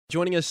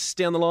Joining us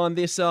down the line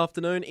this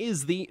afternoon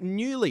is the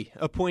newly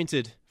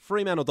appointed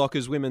Fremantle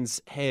Dockers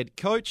women's head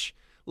coach,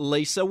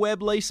 Lisa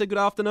Webb. Lisa, good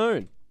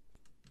afternoon.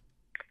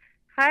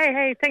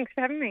 Hey, thanks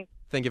for having me.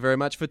 Thank you very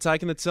much for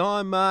taking the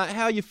time.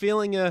 How are you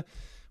feeling,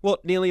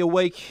 nearly a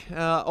week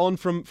on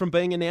from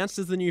being announced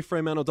as the new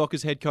Fremantle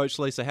Dockers head coach,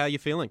 Lisa? How are you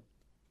feeling?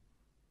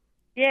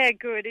 Yeah,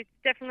 good. It's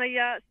definitely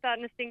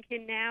starting to sink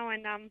in now,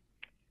 and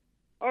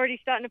already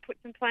starting to put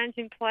some plans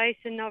in place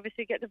and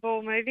obviously get the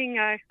ball moving.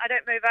 I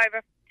don't move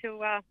over till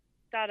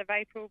start of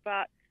April, but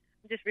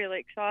I'm just really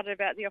excited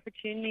about the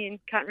opportunity and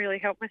can't really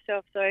help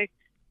myself. So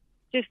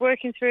just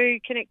working through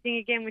connecting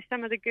again with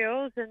some of the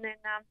girls and then,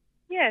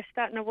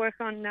 starting to work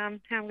on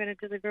how I'm going to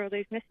deliver all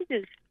these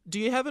messages. Do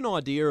you have an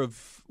idea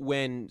of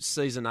when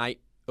Season 8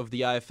 of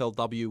the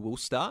AFLW will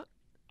start?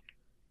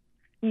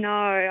 No,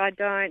 I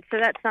don't. So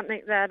that's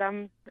something that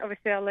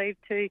obviously I'll leave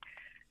to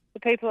the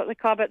people at the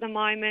club at the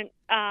moment,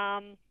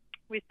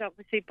 with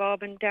obviously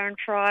Bob and Darren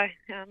Fry.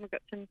 We've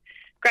got some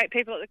great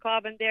people at the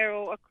club and they're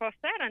all across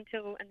that and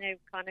they'll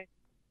kind of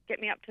get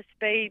me up to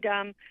speed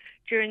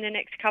during the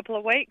next couple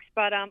of weeks.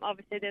 But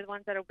obviously they're the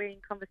ones that will be in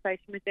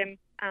conversation with them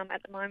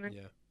at the moment.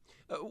 Yeah.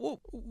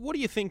 What do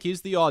you think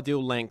is the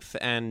ideal length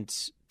and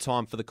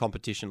time for the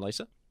competition,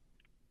 Lisa?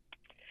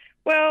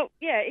 Well,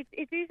 yeah,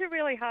 it is a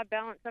really hard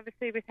balance,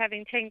 obviously, with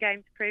having 10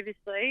 games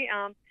previously.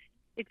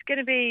 It's going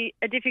to be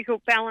a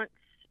difficult balance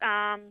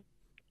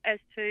as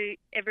to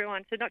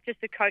everyone, so not just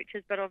the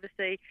coaches, but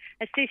obviously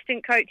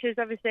assistant coaches.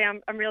 Obviously,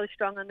 I'm really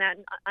strong on that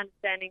and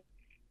understanding,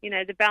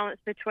 the balance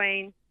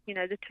between,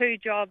 the two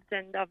jobs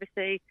and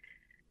obviously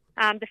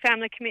the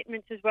family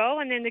commitments as well.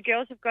 And then the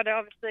girls have got to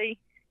obviously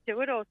do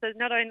it all. So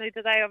not only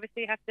do they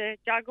obviously have to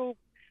juggle,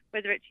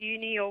 whether it's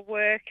uni or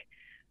work,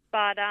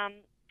 but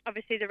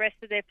obviously the rest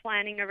of their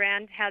planning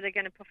around how they're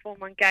going to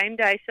perform on game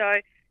day. So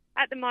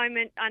at the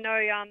moment, I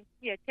know,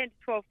 10 to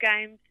 12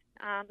 games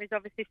is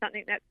obviously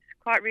something that's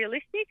quite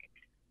realistic.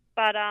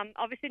 But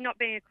obviously not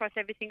being across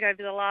everything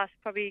over the last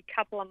probably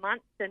couple of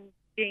months and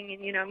being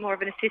in, more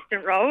of an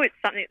assistant role, it's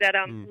something that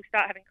we'll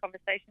start having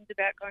conversations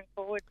about going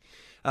forward.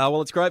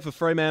 Well, it's great for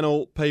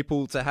Fremantle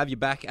people to have you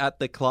back at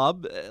the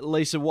club.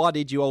 Lisa, why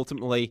did you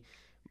ultimately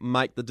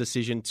make the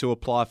decision to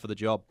apply for the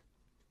job?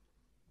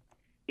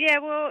 Yeah,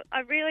 well, I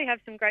really have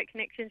some great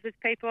connections with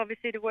people,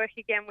 obviously, to work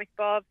again with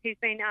Bob. He's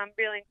been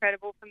really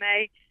incredible for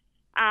me.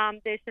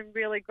 There's some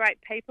really great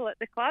people at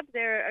the club.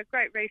 They're a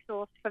great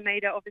resource for me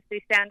to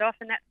obviously sound off,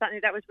 and that's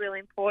something that was really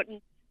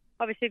important.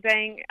 Obviously,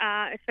 being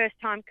a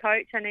first-time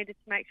coach, I needed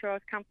to make sure I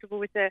was comfortable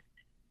with the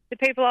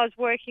people I was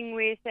working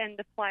with and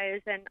the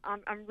players, and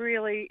I'm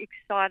really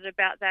excited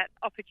about that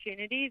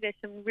opportunity. There's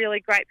some really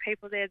great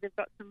people there. They've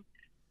got some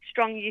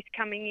strong youth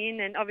coming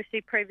in, and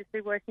obviously previously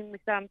working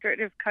with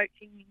Director of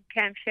Coaching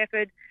Cam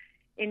Shepherd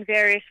in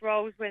various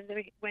roles when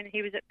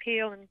he was at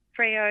Peel and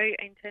Freo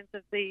in terms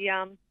of the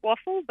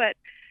waffle, but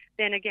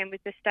then again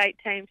with the state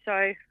team. So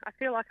I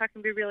feel like I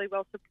can be really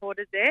well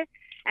supported there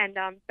and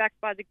backed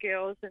by the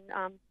girls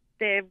and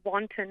their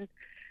want and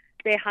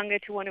their hunger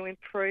to want to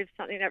improve,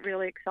 something that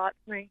really excites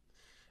me.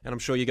 And I'm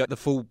sure you got the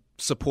full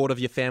support of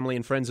your family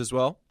and friends as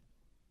well?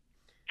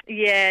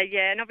 Yeah,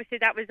 and obviously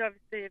that was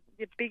obviously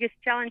the biggest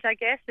challenge, I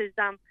guess, is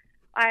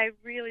I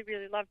really,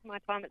 really loved my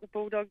time at the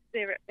Bulldogs.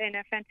 They're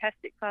a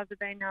fantastic club. They've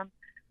been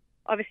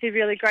obviously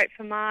really great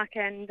for Mark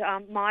and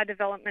my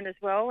development as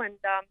well, and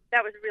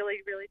that was a really,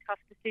 really tough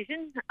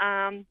decision.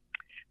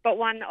 But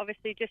one,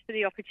 obviously, just for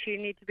the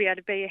opportunity to be able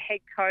to be a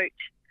head coach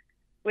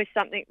was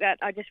something that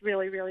I just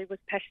really, really was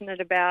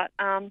passionate about.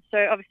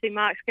 So obviously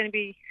Mark's going to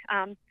be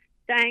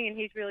staying, and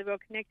he's really well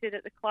connected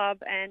at the club,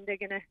 and they're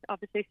going to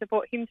obviously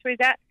support him through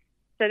that.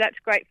 So that's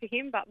great for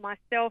him. But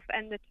myself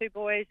and the two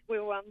boys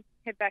will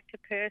head back to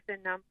Perth,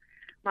 and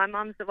my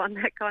mum's the one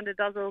that kind of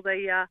does all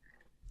the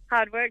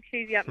hard work.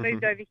 She's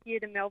moved over here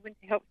to Melbourne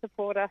to help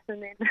support us,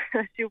 and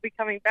then she'll be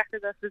coming back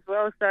with us as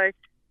well. So,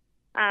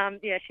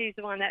 she's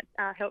the one that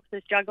helps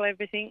us juggle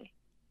everything.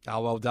 Oh,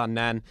 well done,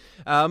 Nan.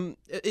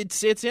 It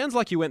sounds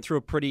like you went through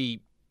a pretty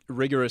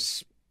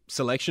rigorous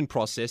selection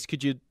process.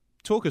 Could you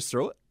talk us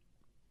through it?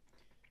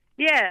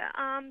 Yeah,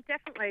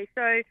 definitely.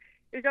 So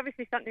it was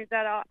obviously something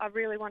that I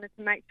really wanted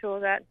to make sure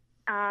that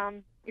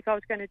if I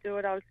was going to do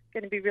it, I was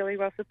going to be really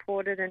well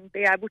supported and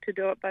be able to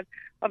do it. But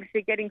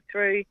obviously getting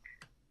through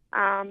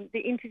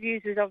the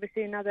interviews was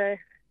obviously another,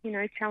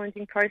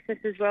 challenging process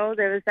as well.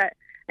 There was that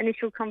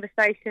initial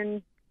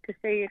conversation to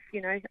see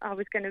if, I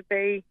was going to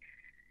be,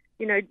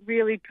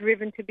 really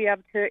driven to be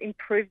able to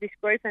improve this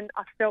group, and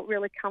I felt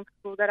really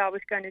comfortable that I was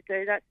going to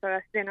do that. So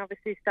I then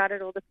obviously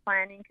started all the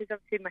planning, because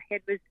obviously my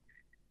head was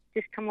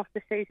just come off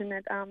the season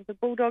at the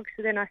Bulldogs.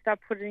 So then I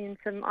started putting in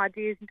some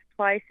ideas into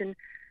place, and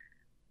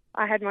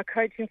I had my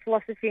coaching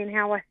philosophy and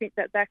how I think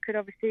that could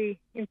obviously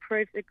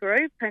improve the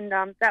group. And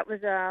that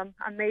was a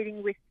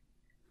meeting with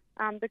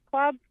the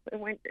club. It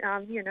went,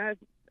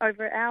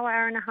 over an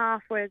hour and a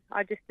half, where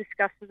I just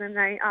discussed with them.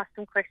 They asked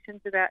some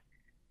questions about,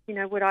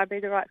 would I be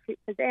the right fit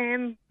for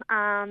them?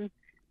 And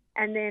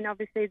then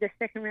obviously the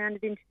second round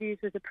of interviews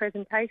was a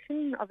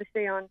presentation,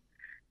 obviously on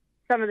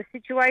some of the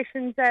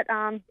situations that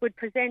would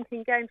present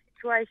in game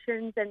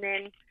situations, and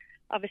then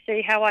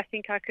obviously how I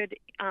think I could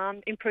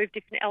improve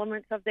different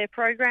elements of their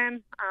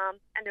program.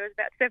 And there was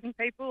about 7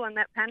 people on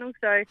that panel,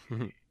 so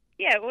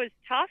yeah, it was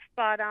tough,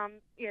 but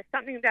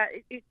something that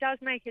it does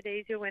make it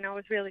easier when I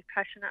was really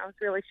passionate. I was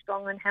really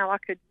strong on how I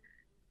could,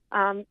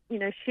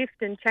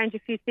 shift and change a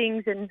few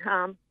things. And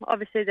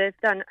obviously they've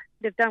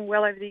done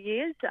well over the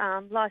years.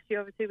 Last year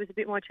obviously was a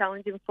bit more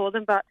challenging for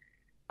them, but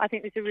I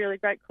think it's a really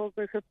great core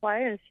group of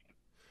players.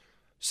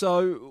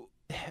 So,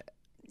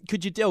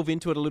 could you delve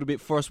into it a little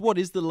bit for us? What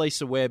is the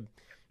Lisa Webb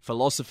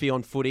philosophy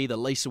on footy, the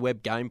Lisa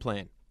Webb game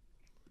plan?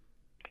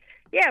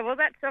 Yeah, well,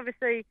 that's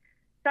obviously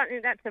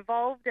something that's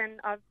evolved, and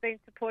I've been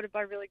supported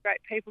by really great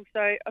people.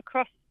 So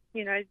across,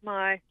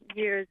 my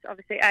years,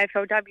 obviously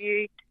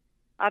AFLW,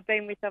 I've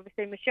been with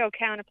obviously Michelle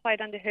Cowan, I played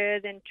under her,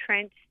 then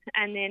Trent,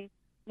 and then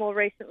more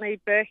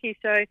recently Berkey.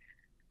 So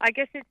I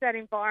guess it's that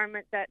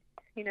environment that,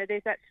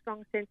 there's that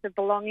strong sense of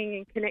belonging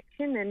and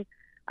connection, and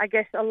I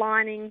guess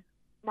aligning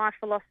my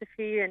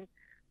philosophy and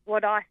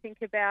what I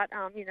think about,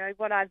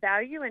 what I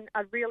value, and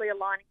really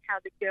aligning how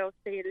the girls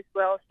see it as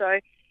well. So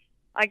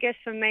I guess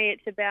for me,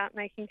 it's about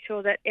making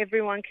sure that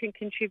everyone can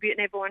contribute and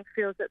everyone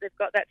feels that they've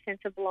got that sense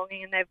of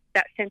belonging and they've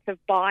that sense of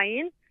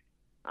buy-in.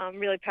 I'm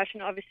really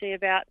passionate, obviously,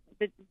 about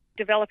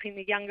developing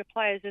the younger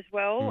players as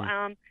well.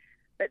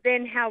 But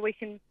then how we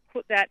can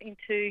put that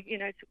into,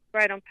 it's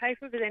great on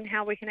paper, but then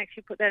how we can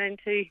actually put that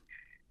into,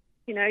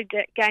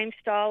 that game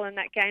style and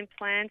that game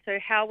plan. So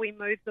how we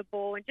move the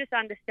ball and just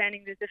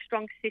understanding there's a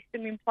strong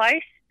system in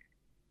place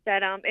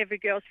that every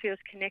girl feels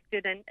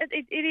connected. And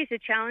it is a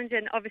challenge,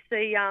 and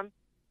obviously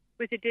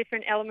with the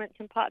different elements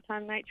and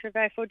part-time nature of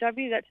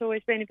AFLW, that's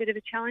always been a bit of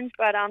a challenge,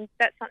 but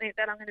that's something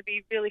that I'm going to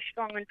be really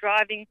strong on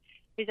driving,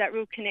 is that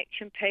real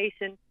connection piece.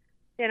 And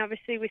then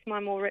obviously with my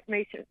more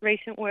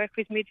recent work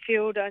with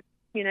midfield,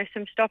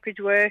 some stoppage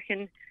work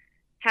and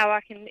how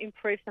I can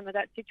improve some of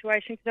that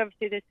situation, because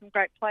obviously there's some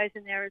great players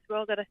in there as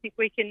well that I think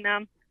we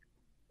can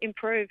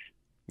improve.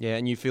 Yeah,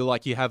 and you feel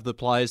like you have the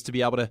players to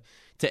be able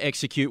to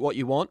execute what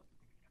you want?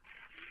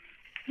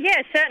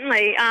 Yeah,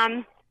 certainly.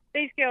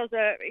 These girls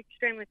are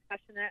extremely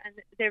passionate and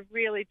they're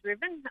really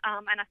driven,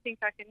 and I think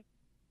I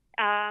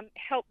can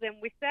help them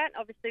with that.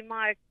 Obviously,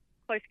 my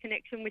close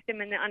connection with them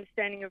and their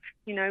understanding of,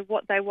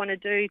 what they want to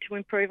do to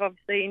improve,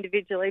 obviously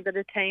individually, but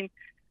the team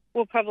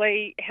will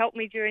probably help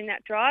me during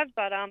that drive.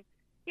 But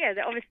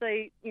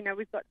obviously,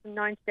 we've got some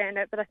known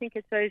standout, but I think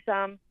it's those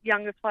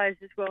younger players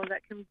as well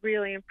that can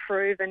really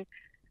improve, and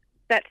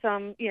that's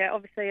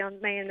obviously on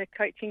me and the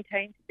coaching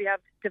team to be able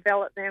to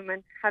develop them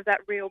and have that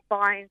real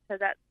buy-in so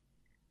that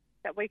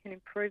we can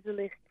improve the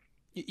list.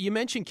 You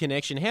mentioned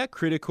connection. How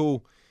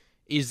critical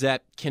is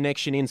that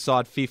connection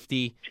inside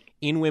 50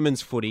 in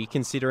women's footy,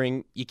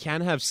 considering you can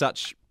have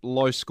such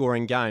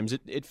low-scoring games?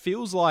 It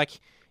feels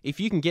like if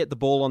you can get the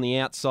ball on the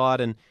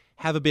outside and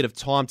have a bit of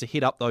time to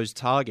hit up those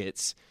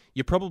targets,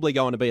 you're probably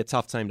going to be a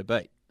tough team to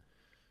beat.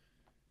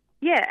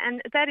 Yeah,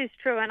 and that is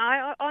true. And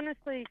I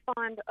honestly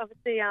find,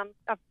 obviously,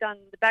 I've done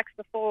the backs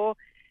before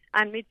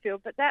and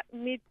midfield, but that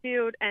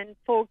midfield and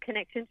forward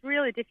connection is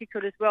really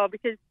difficult as well,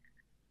 because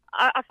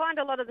I find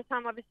a lot of the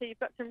time, obviously, you've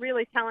got some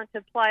really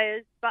talented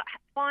players, but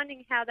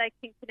finding how they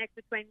can connect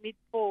between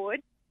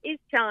mid-forward is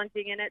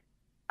challenging, and it's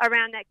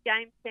around that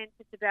game sense.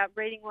 It's about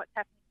reading what's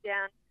happening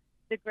down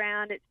the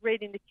ground. It's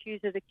reading the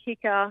cues of the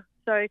kicker.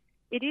 So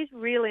it is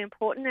really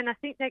important, and I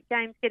think that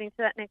game's getting to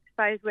that next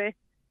phase where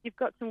you've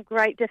got some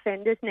great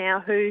defenders now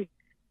who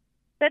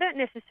they don't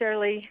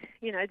necessarily,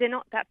 they're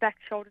not that back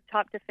shoulder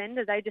type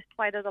defender. They just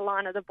play to the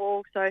line of the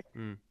ball. So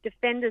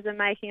defenders are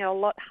making it a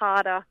lot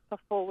harder for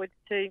forwards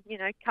to,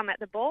 come at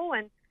the ball,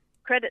 and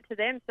credit to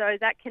them. So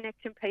that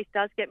connection piece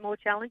does get more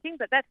challenging,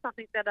 but that's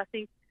something that I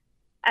think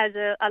as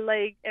a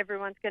league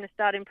everyone's going to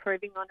start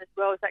improving on as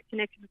well, is that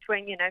connection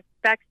between,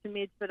 backs to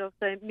mids, but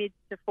also mids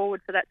to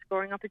forward for that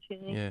scoring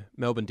opportunity. Yeah,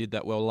 Melbourne did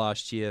that well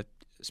last year,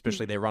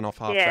 especially their run-off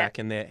half-back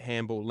and their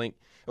handball link.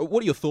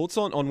 What are your thoughts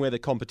on where the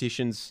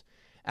competition's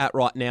at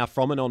right now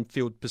from an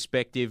on-field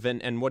perspective,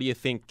 and what do you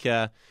think?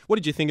 What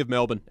did you think of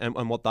Melbourne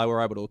and what they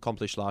were able to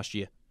accomplish last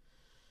year?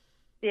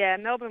 Yeah,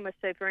 Melbourne was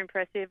super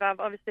impressive. I've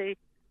obviously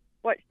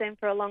watched them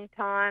for a long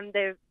time.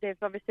 They've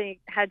obviously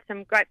had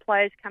some great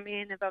players come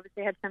in. They've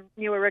obviously had some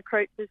newer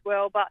recruits as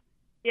well. But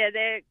yeah,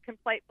 they're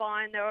complete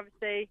buy-in.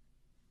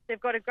 They've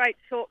got a great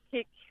short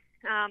kick,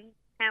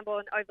 handball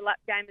and overlap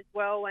game as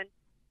well, and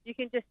you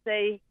can just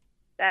see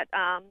that.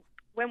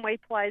 When we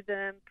played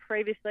them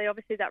previously,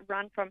 obviously that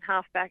run from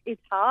halfback, it's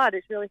hard.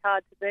 It's really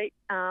hard to beat.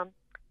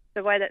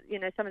 The way that,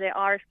 some of their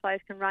Irish players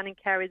can run and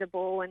carry the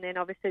ball, and then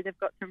obviously they've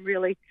got some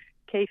really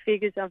key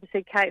figures.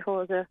 Obviously Kate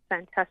Hall is a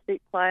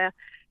fantastic player.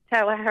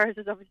 Taylor Harris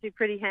is obviously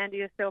pretty handy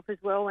herself as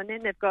well. And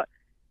then they've got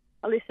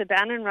Alyssa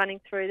Bannon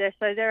running through there.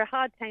 So they're a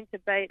hard team to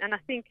beat. And I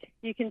think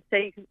you can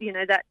see,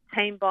 that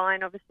team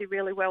buy-in obviously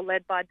really well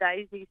led by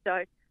Daisy.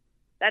 So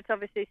that's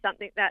obviously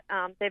something that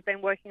they've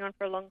been working on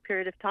for a long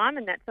period of time,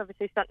 and that's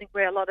obviously something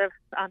where a lot of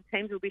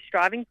teams will be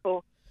striving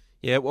for.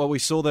 Yeah, well, we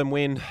saw them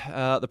win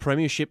the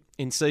premiership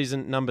in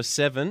season number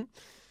 7.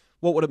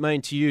 what would it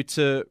mean to you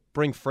to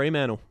bring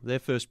Fremantle their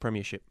first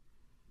premiership?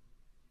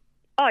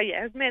 Oh,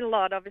 yeah, it meant a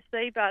lot,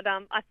 obviously, but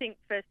I think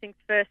first things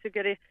first, we've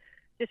got to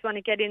just want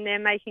to get in there,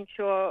 making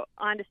sure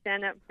I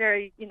understand that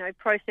very,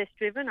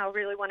 process-driven. I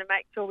really want to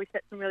make sure we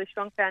set some really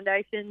strong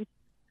foundations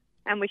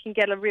and we can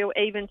get a real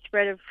even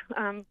spread of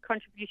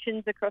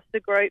contributions across the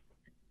group.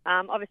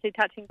 Obviously,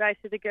 touching base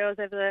with the girls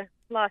over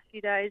the last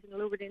few days and a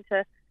little bit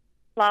into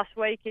last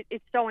week,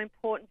 it's so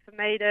important for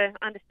me to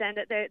understand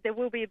that there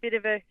will be a bit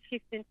of a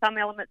shift in some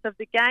elements of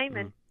the game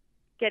and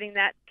getting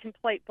that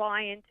complete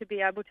buy-in to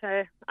be able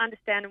to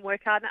understand and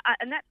work hard.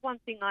 And that's one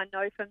thing I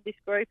know from this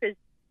group is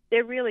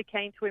they're really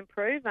keen to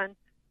improve, and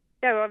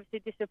they were obviously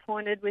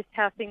disappointed with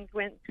how things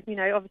went.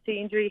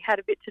 Obviously injury had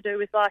a bit to do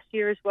with last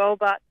year as well,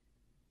 but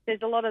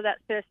there's a lot of that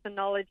thirst for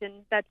knowledge, and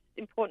that's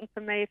important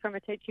for me from a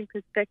teaching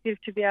perspective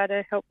to be able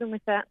to help them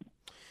with that.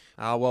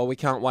 Well, we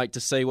can't wait to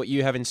see what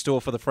you have in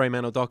store for the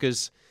Fremantle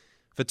Dockers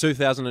for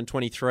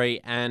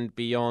 2023 and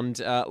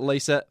beyond.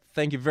 Lisa,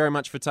 thank you very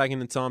much for taking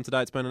the time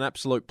today. It's been an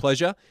absolute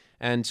pleasure,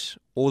 and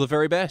all the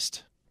very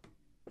best.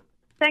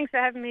 Thanks for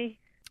having me.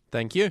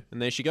 Thank you. And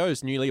there she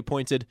goes, newly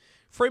appointed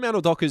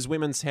Fremantle Dockers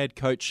women's head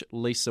coach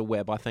Lisa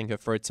Webb. I thank her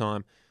for her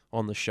time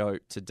on the show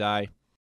today.